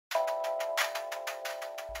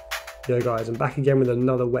Yo guys, I'm back again with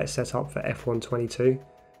another wet setup for F122,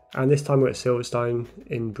 and this time we're at Silverstone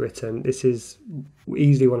in Britain. This is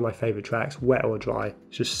easily one of my favourite tracks, wet or dry.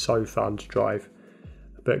 It's just so fun to drive.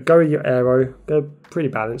 But go with your aero, go pretty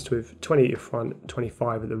balanced with 20 at your front,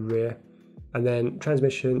 25 at the rear, and then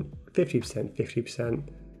transmission 50%, 50%,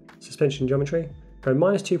 suspension geometry. Go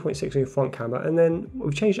minus 2.6 on your front camber, and then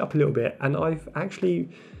we've changed it up a little bit, and I've actually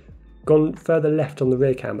gone further left on the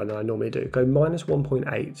rear camber than I normally do. Go minus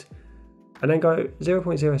 1.8, and then go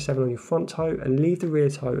 0.07 on your front toe, and leave the rear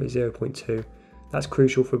toe at 0.2. That's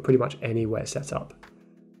crucial for pretty much any wet setup.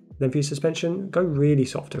 Then for your suspension, go really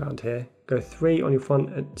soft around here. Go 3 on your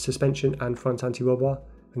front suspension and front anti-roll bar,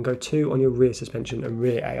 and go 2 on your rear suspension and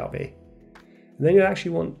rear ARB. And then you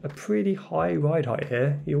actually want a pretty high ride height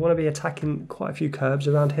here. You want to be attacking quite a few curbs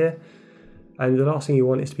around here. And the last thing you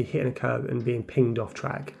want is to be hitting a curb and being pinged off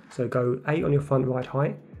track. So go 8 on your front ride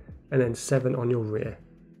height, and then 7 on your rear.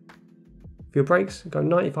 For your brakes, go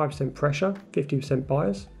 95% pressure, 50%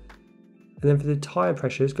 bias. And then for the tyre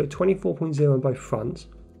pressures, go 24.0 on both fronts.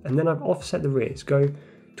 And then I've offset the rears. Go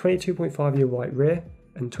 22.5 on your right rear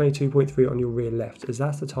and 22.3 on your rear left, as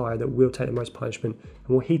that's the tyre that will take the most punishment and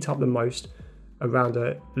will heat up the most around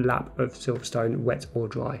a lap of Silverstone, wet or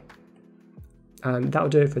dry. And that'll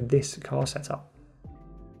do it for this car setup.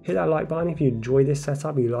 Hit that like button if you enjoy this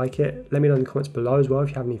setup, you like it. Let me know in the comments below as well if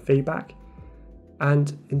you have any feedback.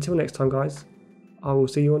 And until next time guys, I will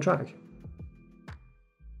see you on track.